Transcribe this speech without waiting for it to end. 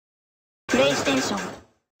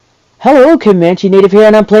Hello, Comanche Native here,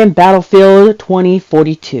 and I'm playing Battlefield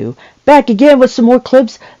 2042. Back again with some more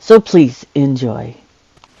clips, so please enjoy.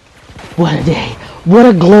 What a day. What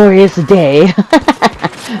a glorious day.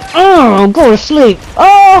 Oh, go to sleep.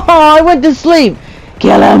 Oh, I went to sleep.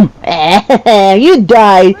 Kill him. You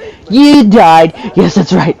died. You died. Yes,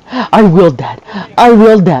 that's right. I willed that. I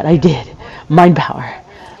willed that. I did. Mind power.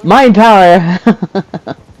 Mind power.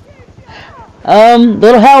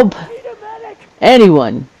 Little help.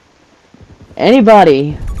 Anyone.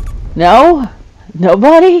 Anybody? No?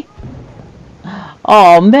 Nobody?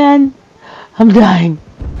 Oh man, I'm dying.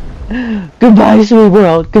 Goodbye, sweet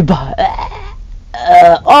world. Goodbye.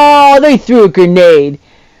 Oh, they threw a grenade.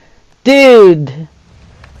 Dude.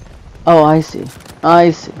 Oh, I see. I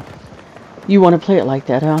see. You want to play it like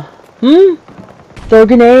that, huh? Throw a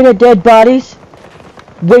grenade at dead bodies?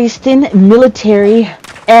 Wasting military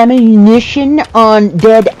ammunition on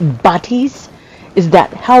dead bodies? Is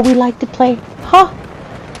that how we like to play? Huh?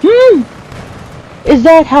 Is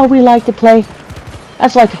that how we like to play?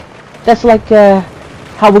 That's like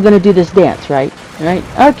how we're gonna do this dance, right? Right?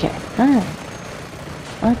 Okay. Alright.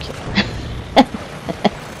 Okay.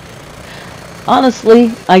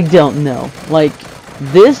 Honestly, I don't know. Like,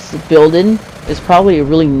 this building is probably a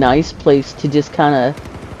really nice place to just kinda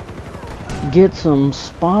get some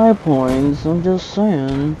spy points. I'm just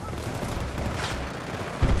saying.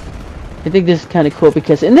 I think this is kind of cool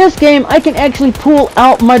because in this game I can actually pull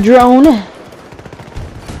out my drone.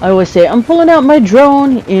 I always say I'm pulling out my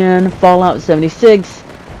drone in Fallout 76.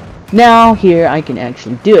 Now here I can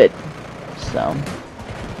actually do it. So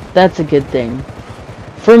that's a good thing.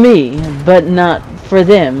 For me, but not for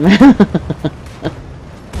them.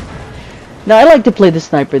 Now I like to play the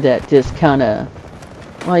sniper that just kind of,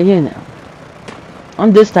 well, you know.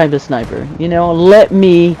 I'm this type of sniper. You know, let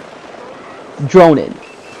me drone it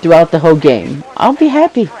throughout the whole game. I'll be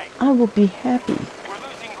happy. I will be happy.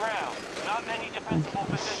 Okay,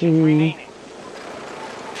 let's see.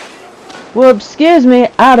 Whoops, excuse me,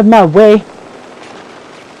 out of my way.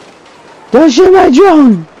 Don't shoot my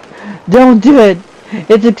drone! Don't do it.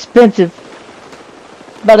 It's expensive.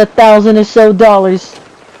 About $1,000 or so.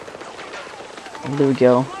 There we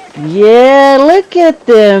go. Yeah, look at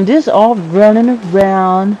them. Just all running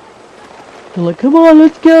around. They're like, come on,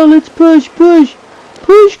 let's go, let's push.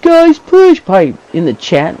 Push, guys, push! Probably in the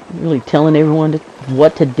chat, really telling everyone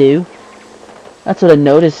what to do. That's what I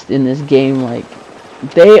noticed in this game. Like,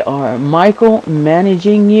 they are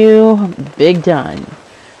micromanaging you big time.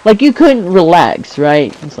 Like, you couldn't relax,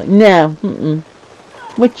 right? It's like, no,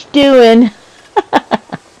 what you doing?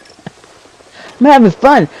 I'm having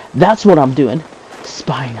fun. That's what I'm doing.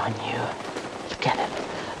 Spying on you. Look at it.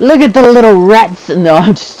 Look at the little rats. No,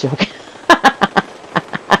 I'm just joking.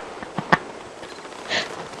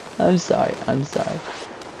 I'm sorry.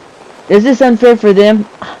 Is this unfair for them?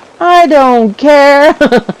 I don't care.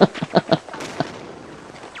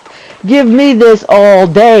 Give me this all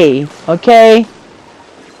day, okay?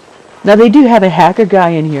 Now they do have a hacker guy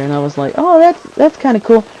in here, and I was like, oh, that's kind of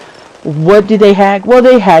cool. What do they hack? Well,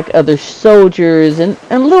 they hack other soldiers and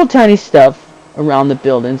little tiny stuff around the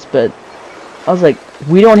buildings, but I was like,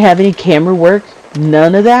 we don't have any camera work?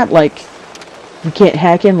 None of that? Like, you can't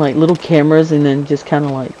hack in like little cameras and then just kind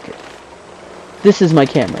of like, this is my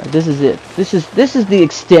camera. This is it. This is the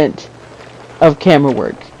extent of camera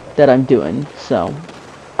work that I'm doing. So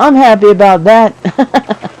I'm happy about that.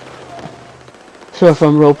 So if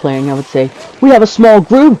I'm role playing, I would say we have a small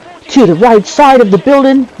group to the right side of the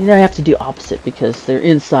building. You know, I have to do opposite because they're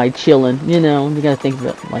inside chilling. You know, you gotta think of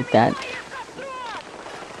it like that.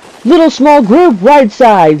 Little small group, right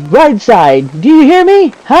side. Do you hear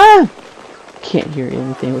me? Huh? Can't hear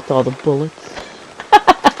anything with all the bullets.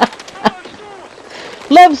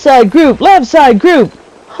 Left side group.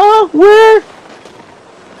 Huh? Where?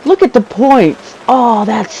 Look at the points. Oh,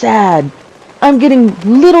 that's sad. I'm getting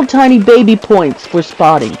little tiny baby points for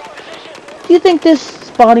spotting. Do you think this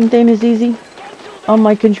spotting thing is easy on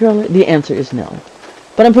my controller? The answer is no.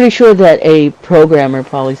 But I'm pretty sure that a programmer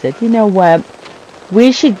probably said, you know what?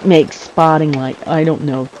 We should make spotting like, I don't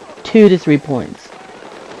know, 2 to 3 points.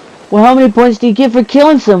 Well, how many points do you get for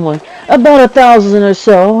killing someone? About 1,000 or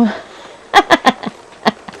so.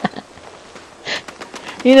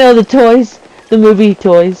 You know, the toys, the movie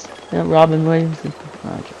toys. Robin Williams.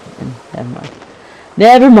 Okay,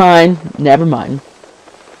 never mind.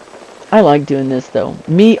 I like doing this though.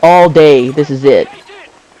 Me all day. This is it.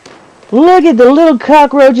 Look at the little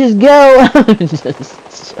cockroaches go. Just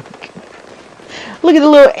joking. Look at the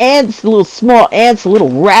little ants, the little small ants, the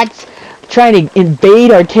little rats trying to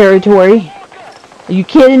invade our territory. Are you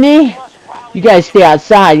kidding me? You guys stay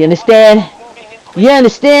outside, you understand? You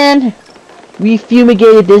understand? We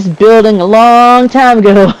fumigated this building a long time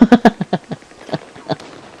ago.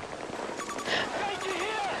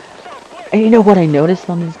 And you know what I noticed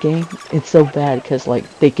on this game? It's so bad because,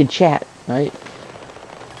 like, they can chat, right?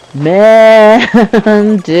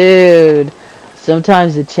 Man, dude.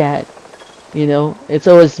 Sometimes the chat, you know, it's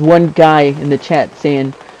always one guy in the chat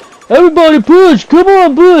saying, "Everybody push! Come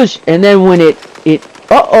on, push!" And then when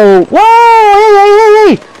uh-oh! Whoa!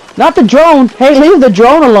 Hey! Not the drone! Hey, leave the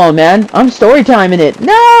drone alone, man! I'm story timing it.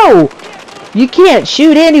 No! You can't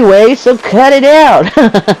shoot anyway, so cut it out!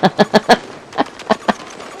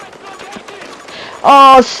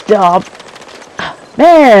 Oh, stop!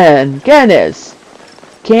 Man, goodness!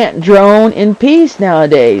 Can't drone in peace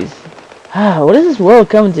nowadays. What is this world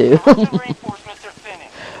coming to?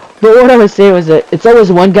 But what I was saying was that it's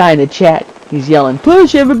always one guy in the chat. He's yelling,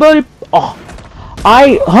 "Push, everybody!" Oh,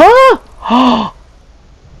 huh?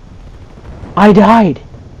 I died.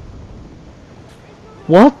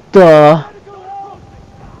 What the?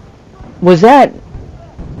 Was that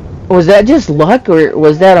just luck, or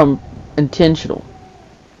was that intentional?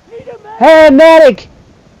 Hey, medic!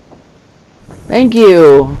 Thank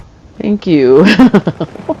you. Thank you.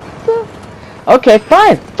 Okay,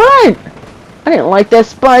 fine. Fine! I didn't like that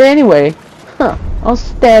spot anyway. Huh. I'll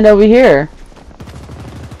stand over here.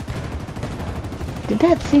 Did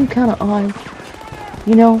that seem kind of odd?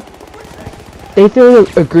 You know, they threw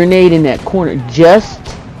a grenade in that corner just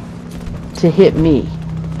to hit me.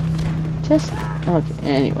 Just, okay,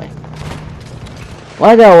 anyway.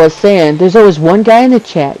 Like I was saying, there's always one guy in the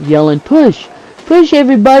chat yelling, "Push! Push,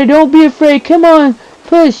 everybody! Don't be afraid! Come on!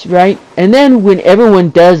 Push!" Right? And then when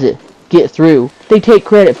everyone does it, get through, they take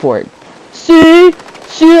credit for it. See?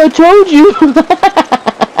 See, I told you!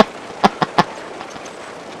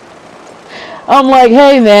 I'm like,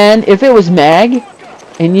 hey man, if it was Mag,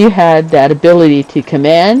 and you had that ability to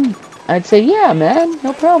command, I'd say, yeah man,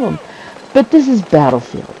 no problem. But this is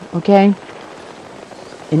Battlefield, okay?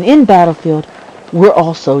 And in Battlefield, we're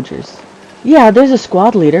all soldiers. Yeah, there's a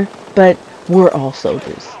squad leader, but we're all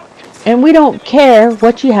soldiers. And we don't care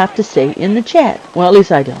what you have to say in the chat. Well, at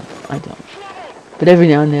least I don't. But every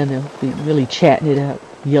now and then they'll be really chatting it up,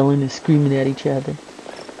 yelling and screaming at each other,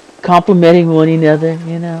 complimenting one another,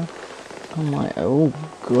 you know. I'm like, oh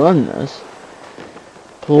goodness.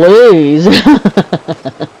 Please.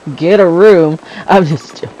 Get a room. I'm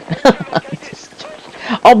just joking.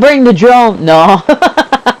 I'll bring the drone. No.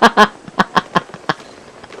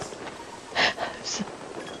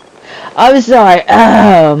 I'm sorry.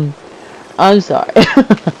 I'm sorry.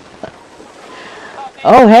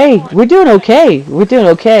 Oh, hey, we're doing okay. We're doing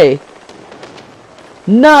okay.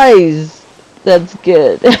 Nice. That's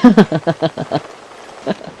good.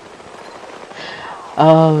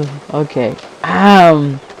 Okay.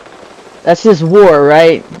 That's just war,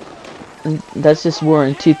 right? That's just war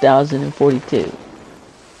in 2042.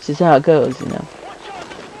 This is how it goes, you know.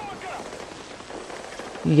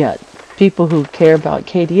 You got people who care about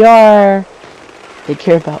KDR. They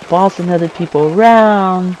care about bossing other people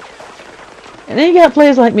around. And then you got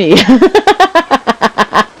players like me.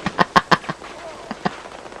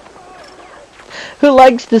 Who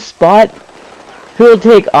likes to spot. Who'll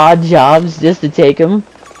take odd jobs just to take them.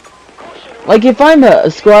 Like if I'm a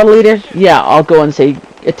squad leader, yeah, I'll go and say,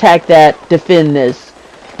 attack that, defend this.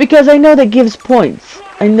 Because I know that gives points.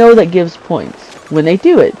 I know that gives points when they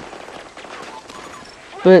do it.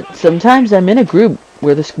 But sometimes I'm in a group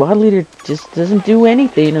where the squad leader just doesn't do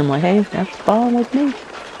anything. I'm like, hey, that's fine with me.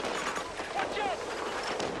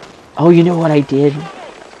 Oh, you know what I did?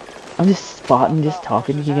 I'm just spotting, just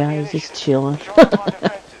talking to you guys, just chilling.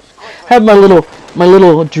 Have my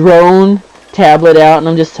little drone tablet out, and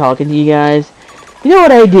I'm just talking to you guys. You know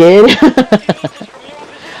what I did?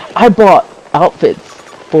 I bought outfits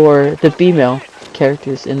for the female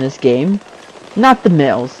characters in this game, not the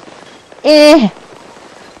males.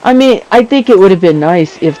 I mean, I think it would have been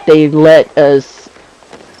nice if they let us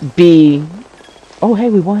be... Oh, hey,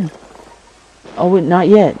 we won. Oh, not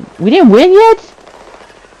yet. We didn't win yet?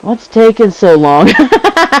 What's taking so long?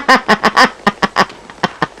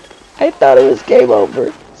 I thought it was game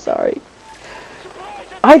over. Sorry.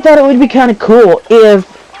 I thought it would be kind of cool if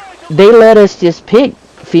they let us just pick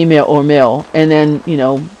female or male and then, you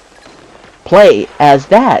know, play as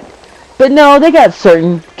that. But no, they got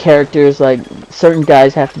certain characters, like certain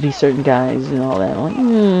guys have to be certain guys and all that.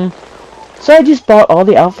 I'm like, So I just bought all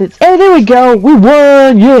the outfits. Hey, there we go. We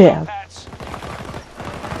won. Yeah.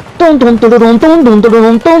 Dun dun dun dun dun dun dun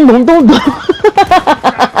dun dun dun dun.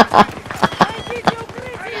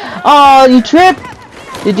 Oh, you tripped?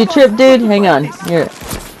 Did you trip, dude? Hang on. Here.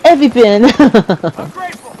 EpiPen! I'm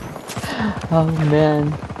grateful. Oh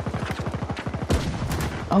man.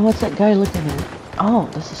 Oh, what's that guy looking at? Oh,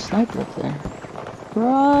 there's a sniper up there.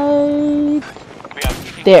 Right We have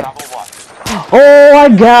peak there. number 1. Oh, I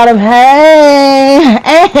got him. Hey!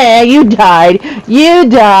 Hey, you died. You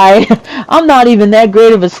died. I'm not even that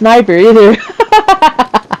great of a sniper either.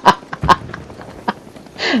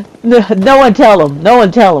 No one tell him. No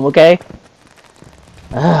one tell him, okay?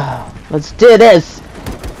 Let's do this.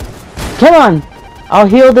 Come on. I'll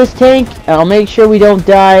heal this tank, and I'll make sure we don't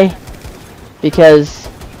die. Because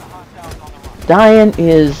dying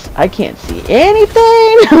is... I can't see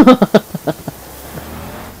anything.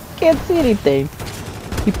 Can't see anything.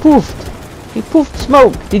 He poofed. He poofed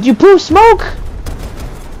smoke. Did you poof smoke?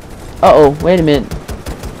 Uh-oh. Wait a minute.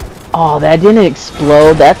 Oh, that didn't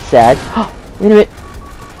explode. That's sad. Wait a minute.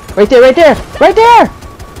 Right there, right there. Right there.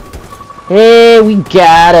 Hey, we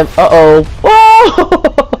got him. Uh-oh. Oh!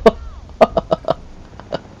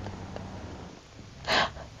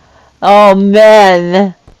 Oh,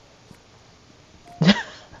 man.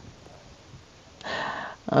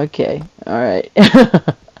 Okay. Alright.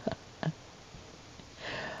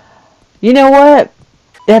 You know what?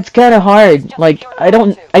 That's kind of hard. Like,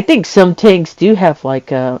 I think some tanks do have,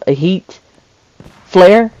 like, a heat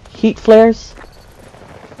flare. Heat flares.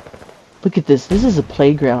 Look at this. This is a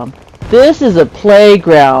playground. This is a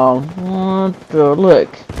playground. What the...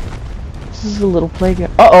 Look. This is a little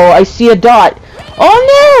playground. Uh-oh, I see a dot.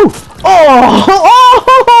 Oh, no! Oh!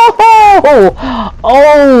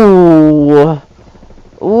 Oh!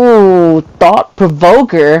 Ooh, thought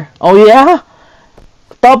provoker. Oh yeah?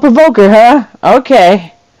 Thought provoker, huh?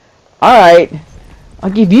 Okay. Alright.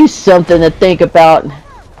 I'll give you something to think about.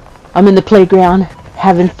 I'm in the playground,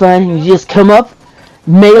 having fun, and you just come up,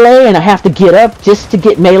 melee, and I have to get up just to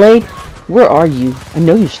get meleeed. Where are you? I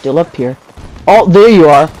know you're still up here. Oh, there you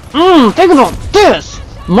are. Think about this!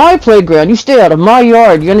 My playground, you stay out of my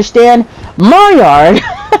yard, you understand? My yard!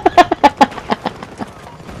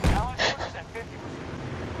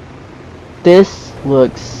 This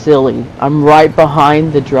looks silly. I'm right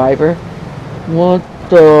behind the driver. What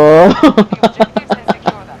the...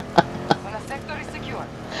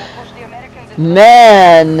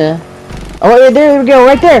 Man! Oh, wait, there we go,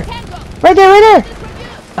 right there! Right there, right there!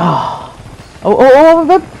 Oh. Oh,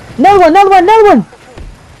 another one, another one, another one!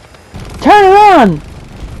 Turn around!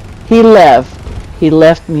 He left. He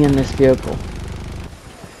left me in this vehicle.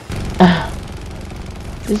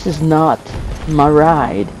 This is not my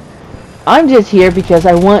ride. I'm just here because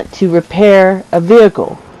I want to repair a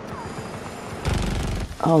vehicle.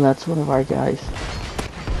 Oh, that's one of our guys.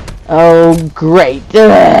 Oh, great.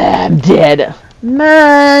 Ugh, I'm dead.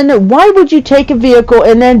 Man, why would you take a vehicle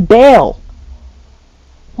and then bail?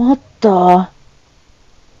 What the?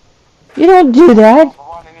 You don't do that.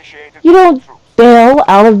 You don't bail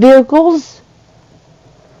out of vehicles.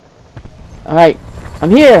 Alright,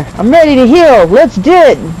 I'm here. I'm ready to heal. Let's do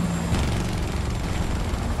it.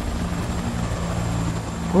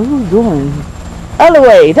 Where are we going? Other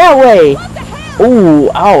way, that way. Ooh,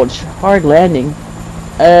 ouch. Hard landing.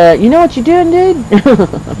 You know what you're doing, dude?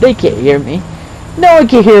 They can't hear me. No one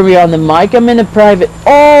can hear me on the mic. I'm in a private...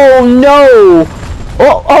 Oh, no!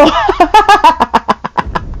 Oh, oh!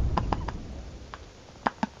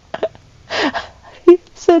 He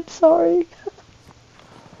said sorry.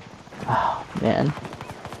 Oh, man.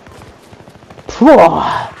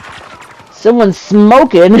 Someone's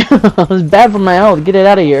smoking. It was bad for my health. Get it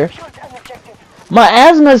out of here. My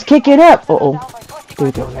asthma's kicking up. Uh-oh. There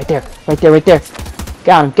we go. Right there. Right there. Right there.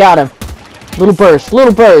 Got him. Got him. Little burst.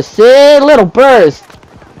 Little burst. Hey, little burst.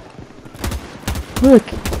 Look.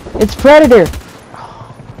 It's Predator.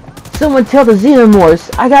 Someone tell the Xenomorphs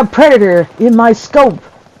I got Predator in my scope.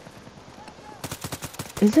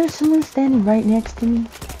 Is there someone standing right next to me?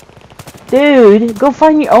 Dude, go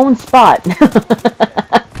find your own spot.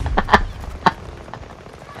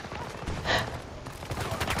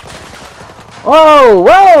 Whoa,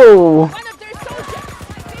 whoa!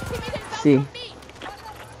 Let's see.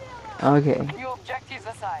 Okay.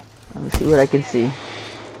 Let me see what I can see.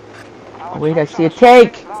 Oh, wait, I see a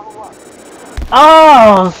tank!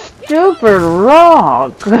 Oh, stupid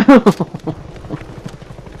rock!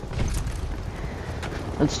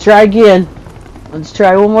 Let's try again. Let's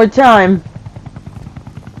try one more time.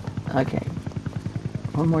 Okay.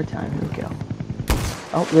 One more time. Here we go.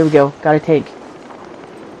 Oh, there we go. Got a tank.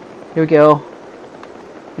 Here we go.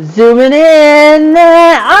 Zooming in!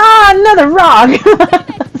 Ah, another rock!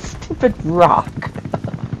 Stupid rock.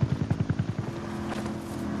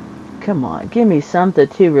 Come on, give me something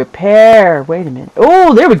to repair. Wait a minute.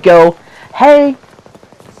 Oh, there we go. Hey,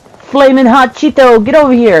 Flaming hot Cheeto, get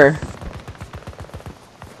over here.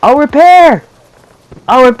 I'll repair.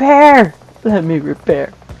 I'll repair. Let me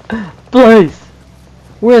repair. Please.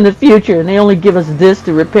 We're in the future and they only give us this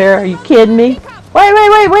to repair. Are you kidding me?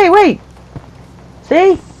 Wait.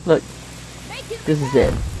 See? Look. This is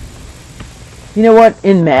it. You know what?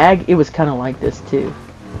 In Mag, it was kind of like this too.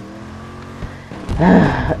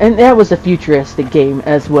 And that was a futuristic game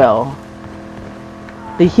as well.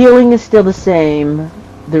 The healing is still the same.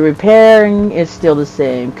 The repairing is still the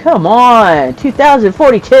same. Come on!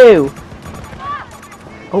 2042!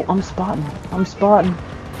 Oh, I'm spotting.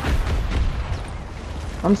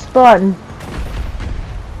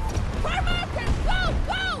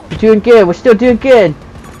 We're doing good. We're still doing good.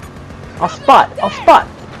 I'll spot.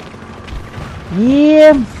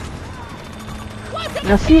 Yeah.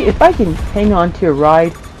 Now see if I can hang on to a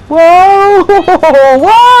ride. Whoa!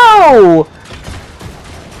 Whoa!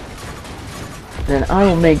 Then I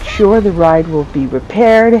will make sure the ride will be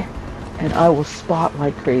repaired and I will spot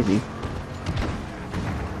like crazy.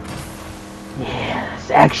 Yes,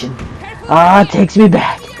 action. Ah, it takes me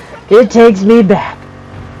back. It takes me back.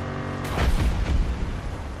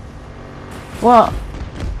 Well,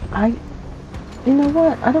 you know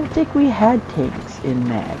what? I don't think we had tanks in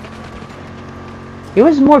Mag. It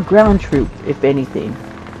was more ground troop, if anything.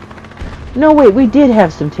 No, wait, we did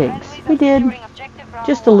have some tanks. We did.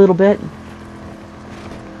 Just a little bit.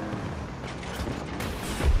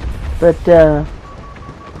 But,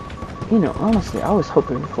 you know, honestly, I was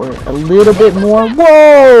hoping for a little bit more.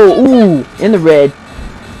 Whoa! Ooh! In the red.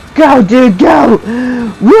 Go, dude, go!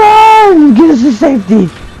 Run! Get us to safety!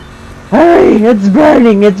 Hurry! It's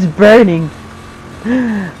burning! It's burning!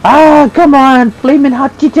 Ah, come on! Flaming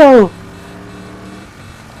hot Cheeto!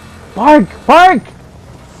 Park! Park!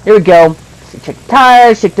 Here we go. So check the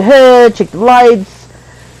tires, check the hood, check the lights.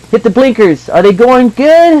 Hit the blinkers. Are they going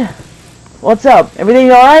good? What's up? Everything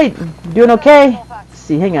alright? Doing okay? Let's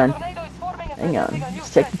see, hang on.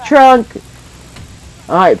 Let's check the trunk.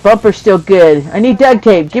 Alright, bumper's still good. I need duct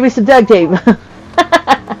tape. Give me some duct tape.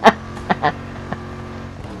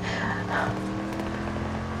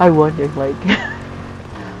 I wonder, like,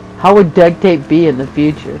 how would duct tape be in the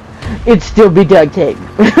future? It'd still be duct tape.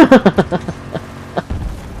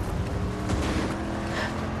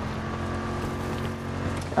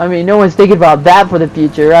 I mean, no one's thinking about that for the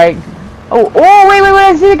future, right? Oh, wait,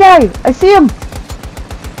 I see the guy! I see him!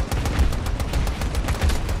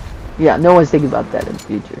 Yeah, no one's thinking about that in the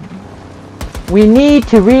future. We need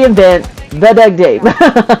to reinvent the duct tape.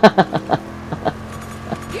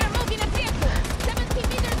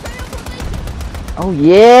 Oh,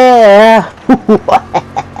 yeah!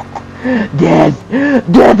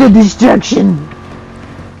 Death and destruction!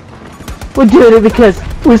 We're doing it because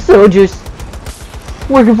we're soldiers.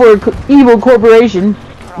 Working for an evil corporation.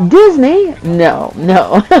 Disney? No.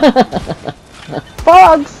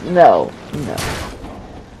 Fox? No.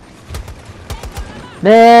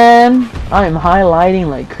 Man, I am highlighting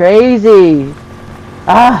like crazy.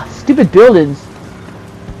 Ah, stupid buildings.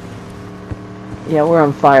 Yeah, we're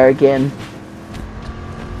on fire again.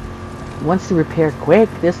 Wants to repair quick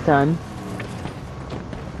this time.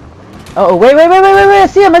 Oh, wait, I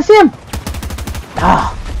see him!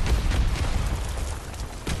 Ah.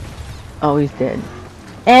 Oh, he's dead.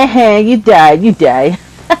 You died.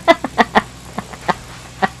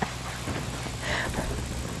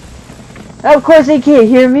 Of course they can't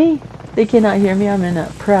hear me. They cannot hear me. I'm in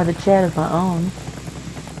a private chat of my own.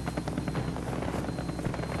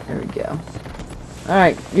 There we go.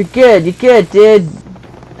 Alright, you're good, dude.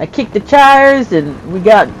 I kicked the tires and we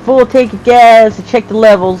got full tank of gas. I checked the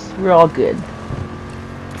levels. We're all good.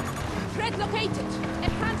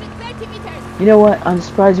 You know what? I'm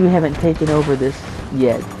surprised we haven't taken over this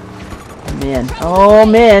yet. Man. Oh,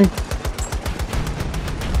 man.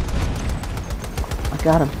 I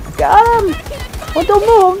got him. Oh,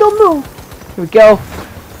 don't move. Here we go.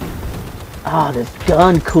 Oh, this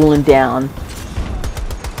gun cooling down.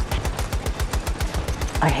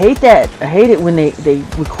 I hate that. I hate it when they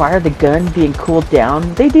require the gun being cooled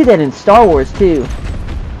down. They do that in Star Wars, too.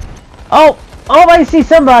 Oh, I see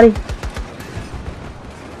somebody.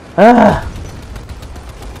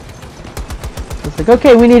 It's like,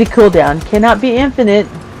 okay, we need a cooldown. Cannot be infinite.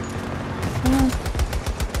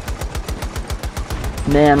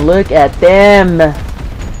 Man, look at them.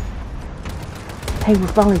 Hey, we're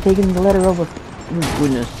finally taking the letter over. Oh,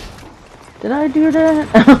 goodness. Did I do that?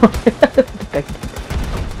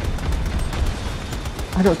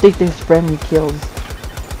 I don't think there's friendly kills.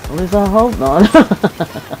 At least I hope not.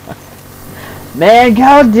 Man,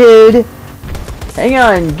 go, dude. Hang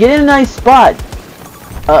on. Get in a nice spot.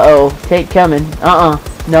 Uh-oh. Tank coming.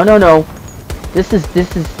 No, no, no. This is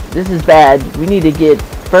bad. We need to get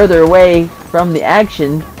further away from the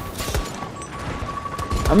action.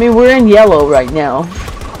 I mean, we're in yellow right now.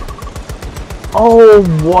 Oh,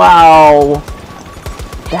 wow.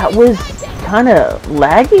 That was kind of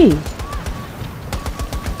laggy.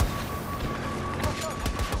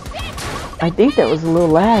 I think that was a little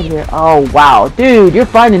lag there. Oh, wow. Dude, you're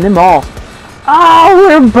finding them all. Oh,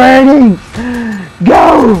 we're burning.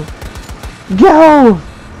 Go. Go.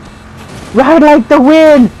 Ride like the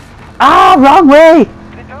wind. Ah, wrong way.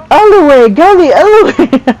 Other way. Go the other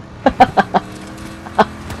way.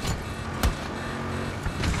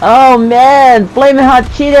 Oh, man. Flaming Hot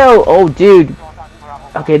Cheeto. Oh, dude.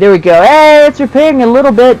 Okay, there we go. Hey, it's repairing a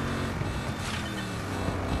little bit.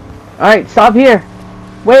 Alright, stop here.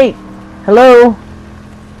 Wait. Hello?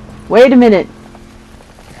 Wait a minute.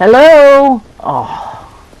 Hello? Oh,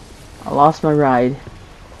 I lost my ride.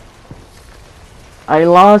 I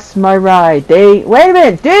lost my ride. Wait a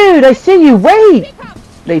minute, dude, I see you. Wait.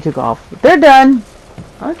 They took off. They're done.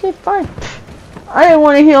 Okay, fine. I didn't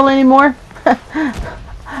want to heal anymore.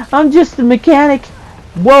 I'm just a mechanic.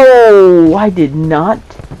 Whoa, I did not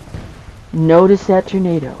notice that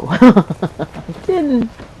tornado. I didn't.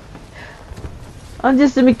 I'm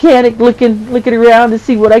just a mechanic looking around to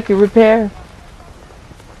see what I can repair.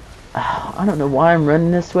 Oh, I don't know why I'm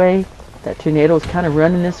running this way. That tornado is kind of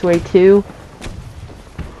running this way too.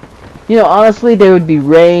 You know, honestly, there would be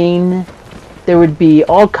rain. There would be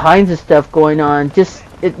all kinds of stuff going on.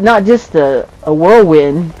 Not just a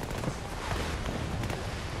whirlwind.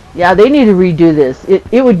 Yeah, they need to redo this.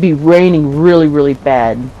 It would be raining really, really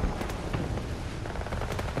bad.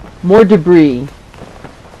 More debris.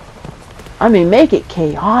 I mean, make it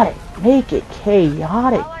chaotic. Make it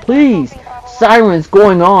chaotic, please. Sirens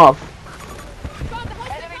going off.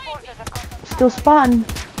 Still spotting.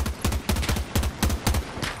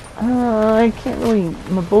 I can't really...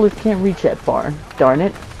 My bullets can't reach that far. Darn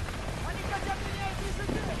it.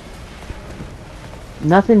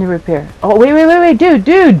 Nothing to repair. Oh, wait, dude.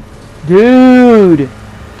 Dude.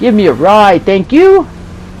 Give me a ride. Thank you.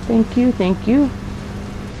 Thank you.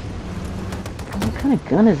 What kind of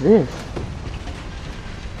gun is this?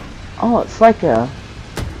 Oh, it's like a...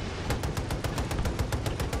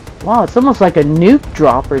 Wow, it's almost like a nuke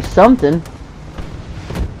drop or something.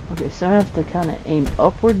 Okay, so I have to kind of aim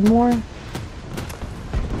upward more. There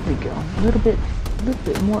we go. A little bit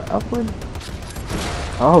more upward.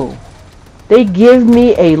 Oh. They give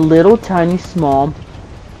me a little tiny small...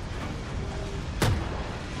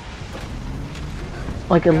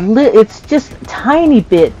 Like it's just a tiny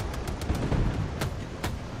bit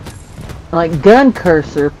like gun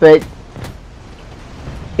cursor, but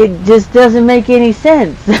it just doesn't make any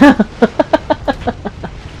sense.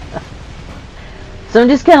 So I'm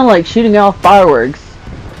just kind of like shooting off fireworks.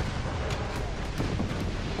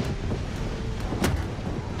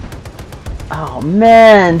 Oh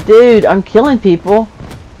man, dude, I'm killing people,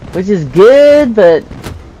 which is good, but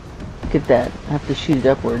look at that. I have to shoot it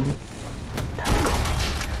upward.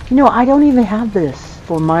 You know, I don't even have this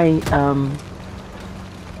for my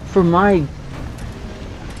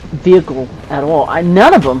vehicle at all.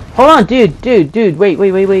 None of them. Hold on, dude. Wait.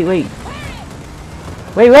 Wait.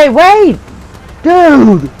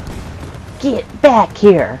 Dude, get back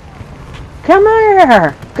here. Come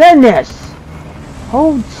here. Goodness.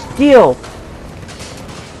 Hold still.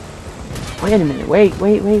 Wait a minute. Wait.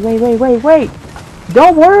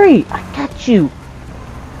 Don't worry. I got you.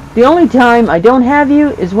 The only time I don't have you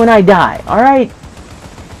is when I die. Alright?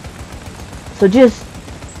 So just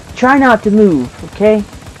try not to move, okay?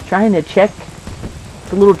 Trying to check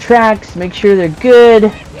the little tracks, make sure they're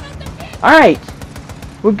good. Alright.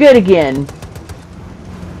 We're good again.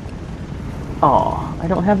 Oh, I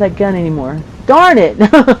don't have that gun anymore. Darn it!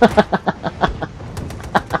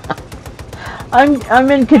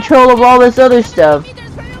 I'm in control of all this other stuff.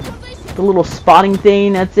 The little spotting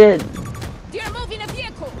thing, that's it.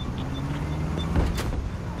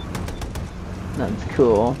 That's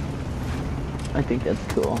cool. I think that's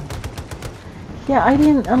cool. Yeah, I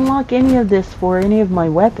didn't unlock any of this for any of my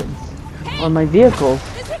weapons or my vehicles.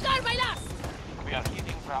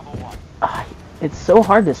 It's so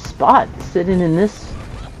hard to spot sitting in this.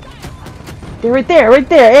 They're right there.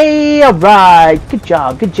 Hey, alright. Good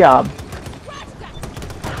job.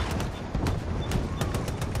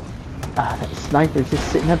 Ah, that sniper's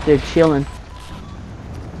just sitting up there chilling.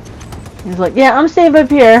 He's like, yeah, I'm safe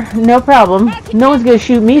up here. No problem. No one's gonna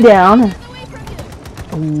shoot me down.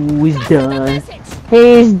 Ooh, he's done.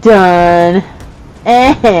 He's done.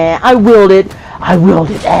 I willed it.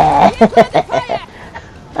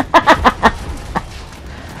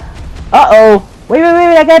 Uh-oh. Wait,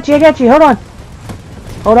 I got you, hold on.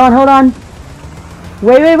 Hold on.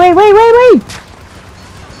 Wait.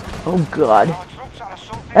 Oh, God. Our troops are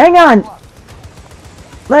assaulting Hang on.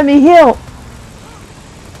 Let me heal.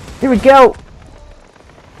 Here we go.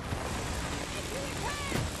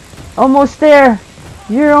 Almost there.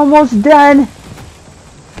 You're almost done.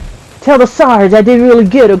 Tell the Sarge I did really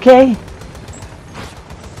good, okay?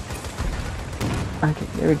 Okay,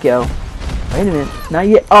 there we go. Wait a minute. Not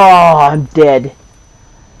yet. Oh, I'm dead.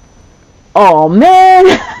 Oh, man.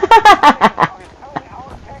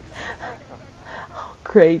 Oh,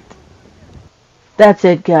 great. That's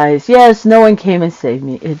it, guys. Yes, no one came and saved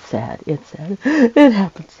me. It's sad. It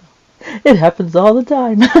happens. It happens all the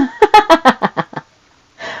time.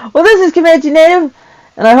 Well, this is Comanche Native,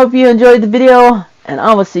 and I hope you enjoyed the video, and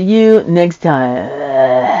I will see you next time.